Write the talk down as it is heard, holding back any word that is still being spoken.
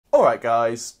Alright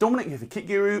guys, Dominic here for Kit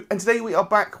Guru, and today we are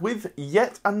back with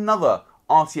yet another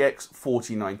RTX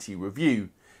 4090 review.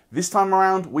 This time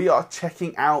around we are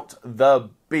checking out the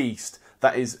beast,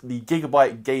 that is the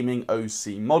Gigabyte Gaming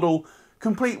OC model,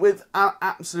 complete with an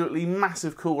absolutely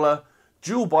massive cooler,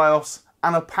 dual BIOS,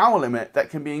 and a power limit that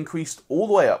can be increased all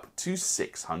the way up to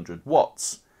 600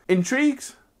 watts.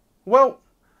 Intrigued? Well,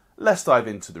 let's dive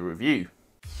into the review.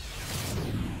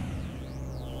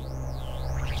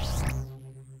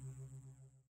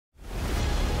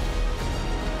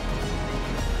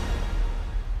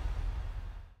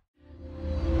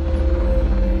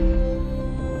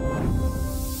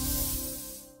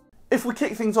 If we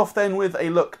kick things off then with a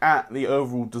look at the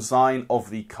overall design of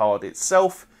the card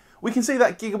itself, we can see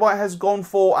that Gigabyte has gone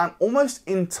for an almost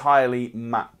entirely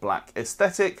matte black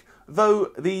aesthetic,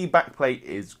 though the backplate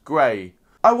is grey.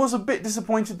 I was a bit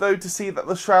disappointed though to see that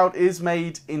the shroud is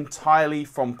made entirely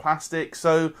from plastic,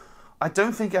 so I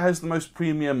don't think it has the most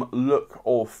premium look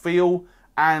or feel,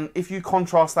 and if you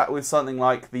contrast that with something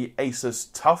like the Asus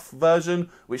TUF version,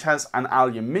 which has an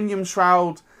aluminium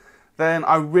shroud, then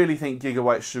I really think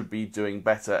Gigabyte should be doing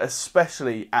better,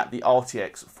 especially at the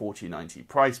RTX 4090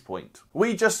 price point.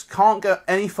 We just can't go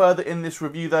any further in this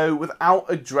review though without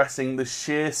addressing the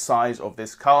sheer size of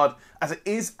this card, as it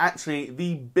is actually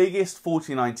the biggest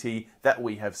 4090 that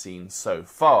we have seen so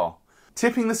far.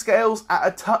 Tipping the scales at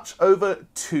a touch over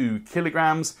 2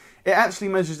 kilograms, it actually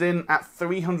measures in at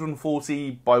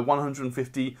 340 by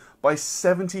 150 by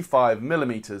 75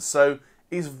 millimeters, so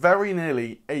is very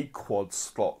nearly a quad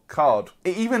slot card.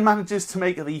 It even manages to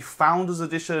make the Founders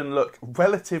Edition look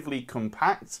relatively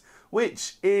compact,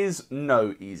 which is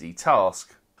no easy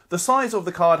task. The size of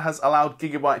the card has allowed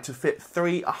Gigabyte to fit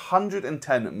 3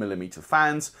 110mm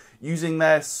fans using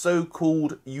their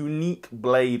so-called unique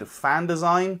blade fan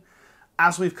design.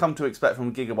 As we've come to expect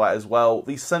from Gigabyte as well,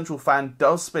 the central fan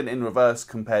does spin in reverse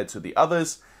compared to the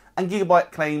others, and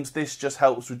Gigabyte claims this just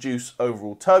helps reduce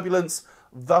overall turbulence,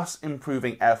 thus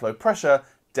improving airflow pressure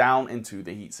down into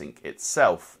the heatsink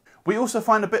itself. We also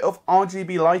find a bit of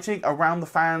RGB lighting around the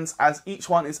fans, as each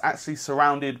one is actually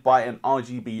surrounded by an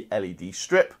RGB LED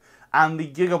strip, and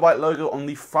the Gigabyte logo on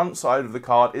the front side of the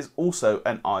card is also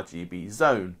an RGB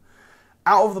zone.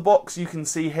 Out of the box you can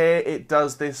see here it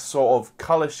does this sort of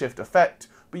colour shift effect,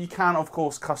 but you can of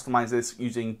course customise this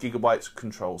using Gigabyte's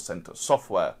Control Center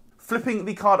software. Flipping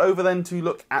the card over then to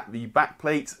look at the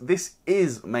backplate, this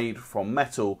is made from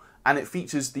metal and it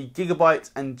features the Gigabyte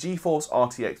and GeForce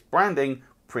RTX branding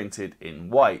printed in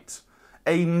white.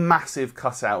 A massive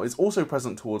cutout is also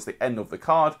present towards the end of the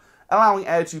card, allowing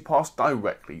air to pass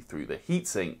directly through the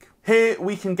heatsink. Here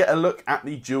we can get a look at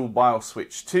the dual BIOS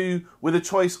switch too, with a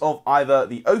choice of either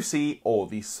the OC or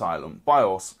the silent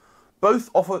BIOS. Both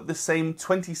offer the same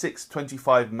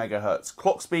 26-25 MHz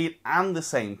clock speed and the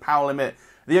same power limit.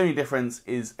 The only difference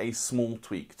is a small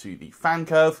tweak to the fan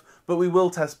curve, but we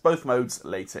will test both modes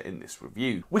later in this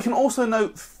review. We can also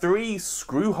note 3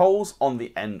 screw holes on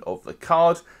the end of the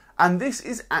card, and this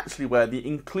is actually where the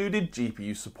included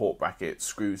GPU support bracket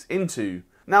screws into.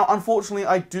 Now unfortunately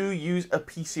I do use a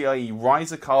PCIe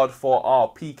riser card for our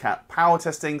PCAP power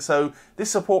testing, so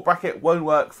this support bracket won't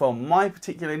work for my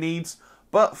particular needs,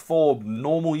 but for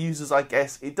normal users I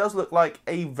guess it does look like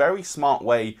a very smart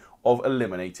way of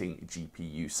eliminating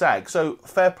GPU sag, so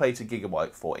fair play to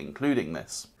Gigabyte for including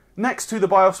this. Next to the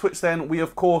BIOS switch then, we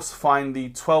of course find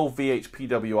the 12VH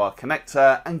PWR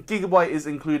connector, and Gigabyte is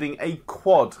including a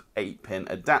quad 8-pin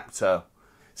adapter.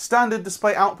 Standard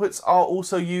display outputs are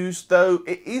also used, though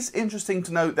it is interesting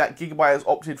to note that Gigabyte has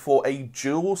opted for a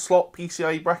dual slot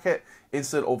PCIe bracket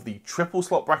instead of the triple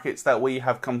slot brackets that we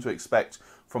have come to expect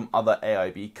from other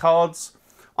AIB cards.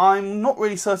 I'm not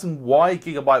really certain why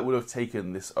Gigabyte would have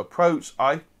taken this approach.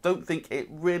 I don't think it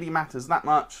really matters that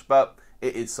much, but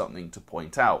it is something to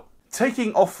point out.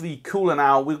 Taking off the cooler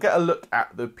now, we'll get a look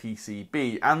at the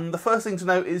PCB, and the first thing to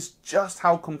note is just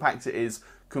how compact it is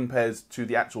compared to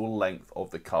the actual length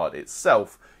of the card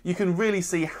itself. You can really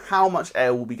see how much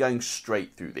air will be going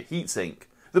straight through the heatsink.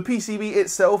 The PCB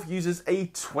itself uses a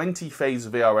 20-phase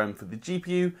VRM for the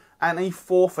GPU and a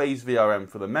 4-phase VRM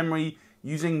for the memory,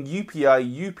 using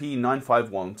UPI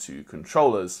UP9512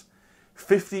 controllers.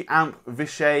 50 amp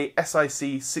Vishay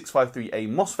SiC 653A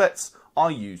MOSFETs are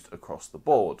used across the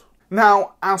board.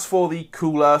 Now, as for the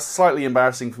cooler, slightly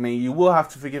embarrassing for me, you will have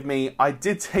to forgive me, I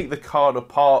did take the card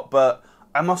apart, but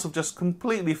I must have just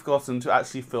completely forgotten to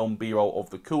actually film B-roll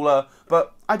of the cooler,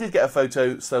 but I did get a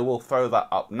photo, so we'll throw that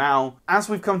up now. As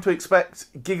we've come to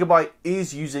expect, Gigabyte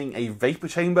is using a vapor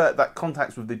chamber that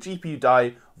contacts with the GPU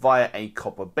die via a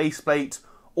copper baseplate,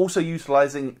 also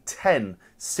utilising 10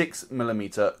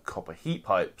 6mm copper heat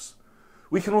pipes.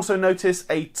 We can also notice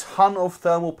a ton of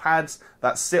thermal pads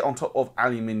that sit on top of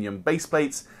aluminium base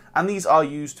plates, and these are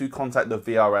used to contact the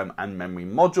VRM and memory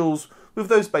modules, with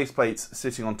those base plates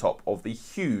sitting on top of the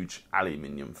huge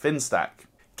aluminium fin stack.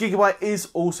 Gigabyte is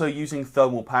also using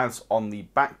thermal pads on the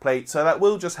backplate, so that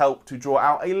will just help to draw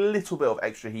out a little bit of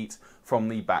extra heat from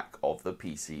the back of the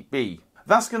PCB.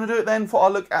 That's going to do it then for our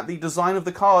look at the design of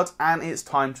the card, and it's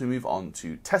time to move on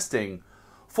to testing.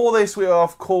 For this, we are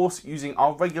of course using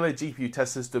our regular GPU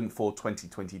test system for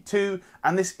 2022,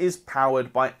 and this is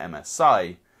powered by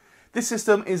MSI. This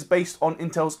system is based on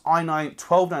Intel's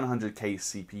i9-12900K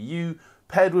CPU,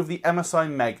 paired with the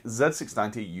MSI Meg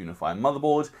Z690 Unify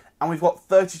motherboard, and we've got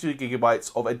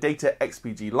 32GB of ADATA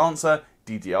XPG Lancer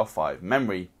DDR5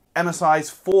 memory. MSI's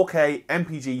 4K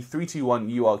MPG 321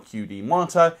 URQD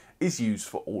monitor is used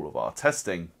for all of our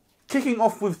testing. Kicking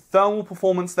off with thermal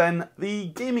performance then, the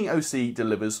gaming OC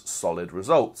delivers solid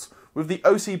results, with the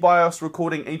OC BIOS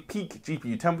recording a peak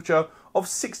GPU temperature of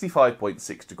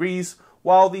 65.6 degrees,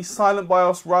 while the silent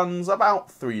BIOS runs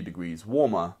about 3 degrees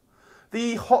warmer.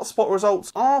 The hotspot results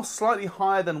are slightly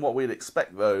higher than what we'd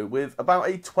expect though, with about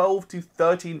a 12 to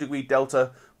 13 degree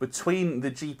delta between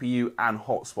the GPU and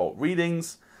hotspot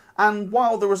readings, and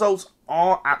while the results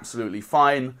are absolutely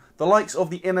fine, the likes of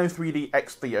the Inno3D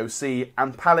X3 OC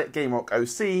and Palette GameRock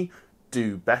OC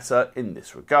do better in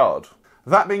this regard.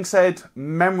 That being said,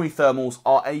 memory thermals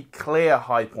are a clear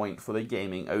high point for the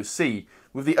gaming OC,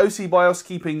 with the OC BIOS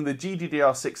keeping the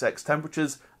GDDR6X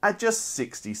temperatures at just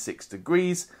 66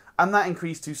 degrees, and that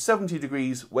increased to 70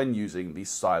 degrees when using the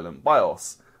silent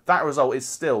BIOS. That result is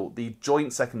still the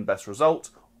joint second best result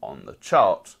on the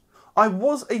chart. I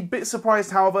was a bit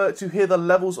surprised, however, to hear the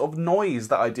levels of noise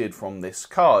that I did from this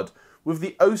card, with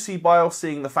the OC BIOS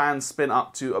seeing the fans spin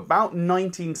up to about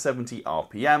 1970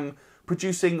 RPM,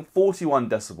 producing 41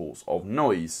 decibels of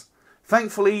noise.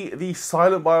 Thankfully, the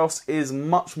silent BIOS is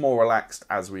much more relaxed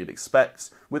as we'd expect,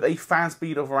 with a fan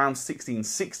speed of around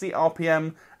 1660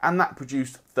 RPM, and that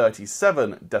produced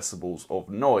 37 decibels of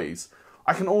noise.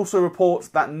 I can also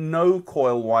report that no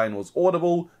coil whine was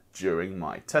audible during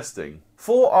my testing.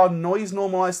 For our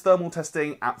noise-normalized thermal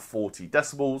testing at 40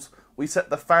 decibels, we set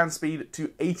the fan speed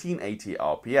to 1880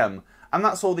 RPM, and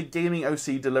that saw the gaming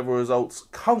OC deliver results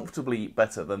comfortably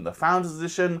better than the Founders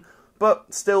Edition,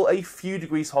 but still a few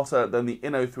degrees hotter than the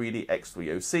Inno3D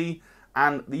X3 OC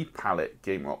and the Palette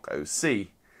GameRock OC.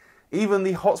 Even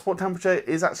the hotspot temperature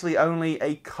is actually only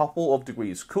a couple of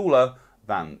degrees cooler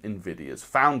than Nvidia's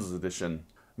Founders Edition.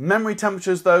 Memory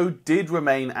temperatures though did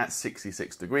remain at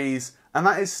 66 degrees, and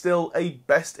that is still a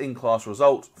best-in-class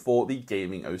result for the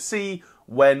gaming OC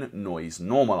when noise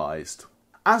normalized.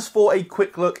 As for a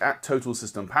quick look at total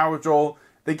system power draw,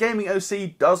 the gaming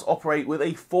OC does operate with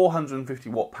a 450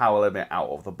 watt power limit out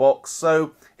of the box,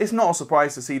 so it's not a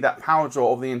surprise to see that power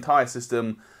draw of the entire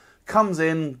system comes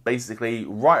in basically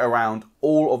right around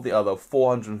all of the other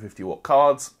 450 watt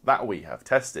cards that we have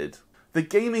tested. The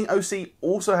gaming OC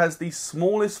also has the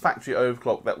smallest factory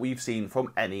overclock that we've seen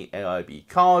from any AIB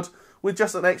card, with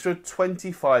just an extra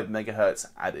 25 MHz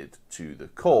added to the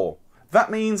core. That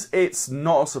means it's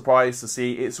not a surprise to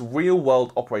see its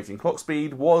real-world operating clock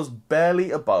speed was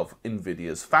barely above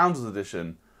Nvidia's Founders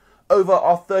Edition. Over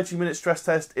our 30-minute stress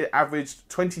test, it averaged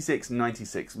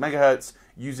 2696 MHz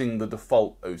using the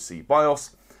default OC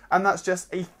BIOS, and that's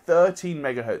just a 13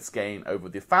 MHz gain over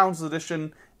the Founders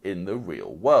Edition in the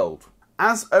real world.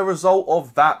 As a result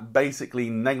of that basically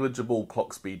negligible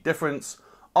clock speed difference,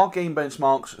 our game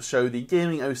benchmarks show the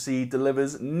gaming OC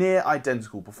delivers near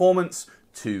identical performance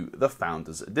to the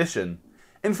Founders Edition.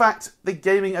 In fact, the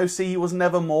gaming OC was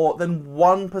never more than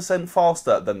 1%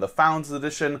 faster than the Founders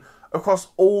Edition across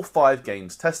all 5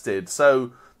 games tested,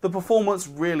 so the performance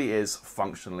really is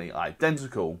functionally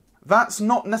identical. That's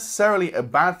not necessarily a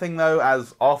bad thing though,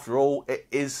 as after all, it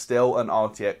is still an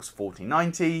RTX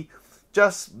 4090,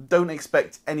 just don't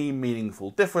expect any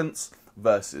meaningful difference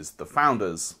versus the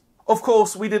Founders. Of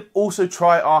course, we did also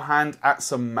try our hand at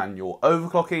some manual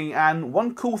overclocking, and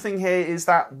one cool thing here is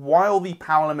that while the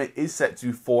power limit is set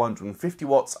to 450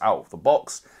 watts out of the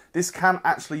box, this can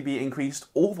actually be increased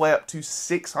all the way up to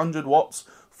 600 watts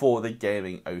for the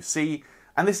gaming OC,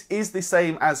 and this is the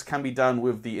same as can be done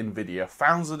with the Nvidia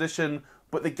Founders Edition,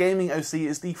 but the gaming OC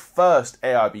is the first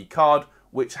AIB card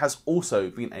which has also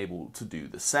been able to do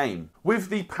the same. With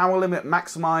the power limit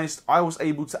maximized, I was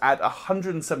able to add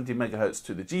 170 MHz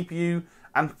to the GPU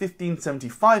and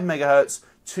 1575 MHz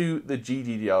to the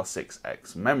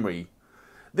GDDR6X memory.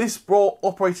 This brought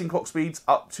operating clock speeds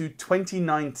up to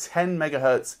 2910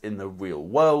 MHz in the real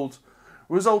world,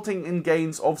 resulting in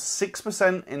gains of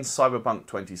 6% in Cyberpunk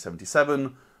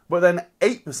 2077 but then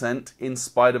 8% in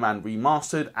Spider-Man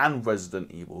Remastered and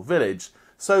Resident Evil Village.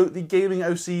 So the gaming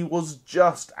OC was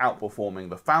just outperforming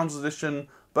the Founders Edition,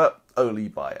 but only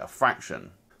by a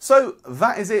fraction. So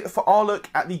that is it for our look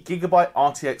at the Gigabyte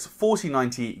RTX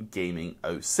 4090 gaming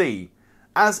OC.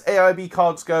 As AIB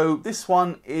cards go, this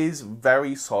one is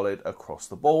very solid across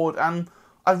the board, and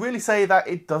I'd really say that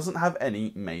it doesn't have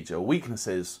any major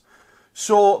weaknesses.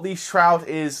 Sure, the shroud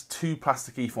is too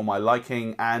plasticky for my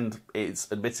liking, and it's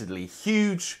admittedly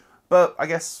huge, but I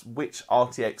guess which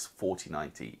RTX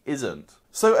 4090 isn't?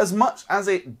 So as much as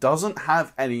it doesn't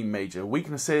have any major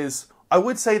weaknesses, I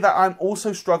would say that I'm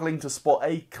also struggling to spot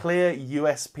a clear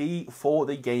USP for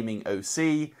the gaming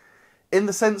OC, in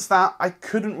the sense that I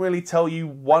couldn't really tell you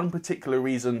one particular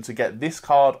reason to get this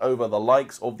card over the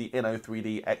likes of the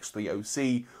Inno3D X3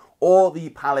 OC or the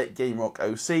Palette GameRock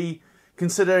OC,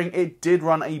 considering it did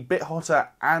run a bit hotter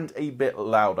and a bit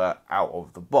louder out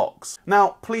of the box.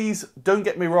 Now, please don't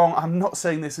get me wrong, I'm not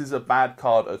saying this is a bad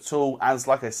card at all, as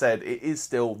like I said, it is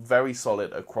still very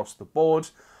solid across the board.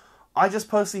 I just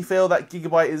personally feel that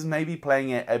Gigabyte is maybe playing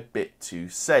it a bit too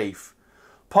safe.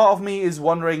 Part of me is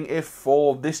wondering if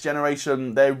for this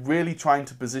generation they're really trying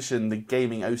to position the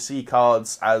gaming OC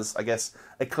cards as, I guess,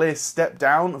 a clear step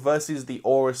down versus the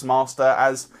Aorus Master,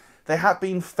 as they have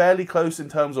been fairly close in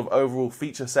terms of overall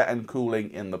feature set and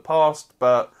cooling in the past,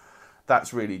 but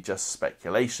that's really just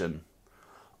speculation.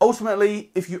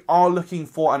 Ultimately, if you are looking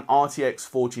for an RTX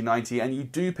 4090 and you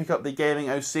do pick up the gaming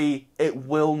OC, it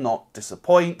will not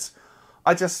disappoint.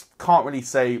 I just can't really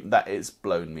say that it's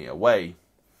blown me away.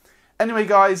 Anyway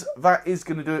guys, that is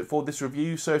going to do it for this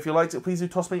review, so if you liked it, please do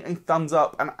toss me a thumbs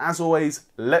up, and as always,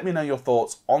 let me know your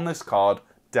thoughts on this card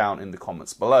down in the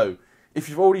comments below. If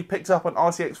you've already picked up an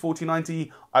RTX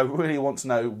 4090, I really want to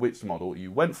know which model you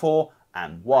went for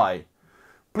and why.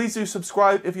 Please do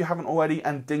subscribe if you haven't already,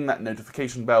 and ding that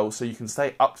notification bell so you can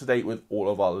stay up to date with all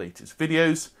of our latest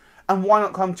videos. And why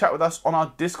not come chat with us on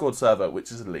our Discord server,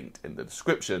 which is linked in the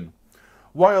description.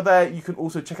 While you're there, you can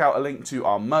also check out a link to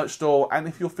our merch store, and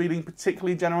if you're feeling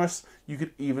particularly generous, you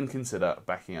could even consider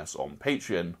backing us on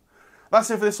Patreon.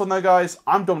 That's it for this one though guys,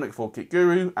 I'm Dominic for Kit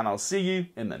Guru, and I'll see you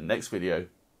in the next video.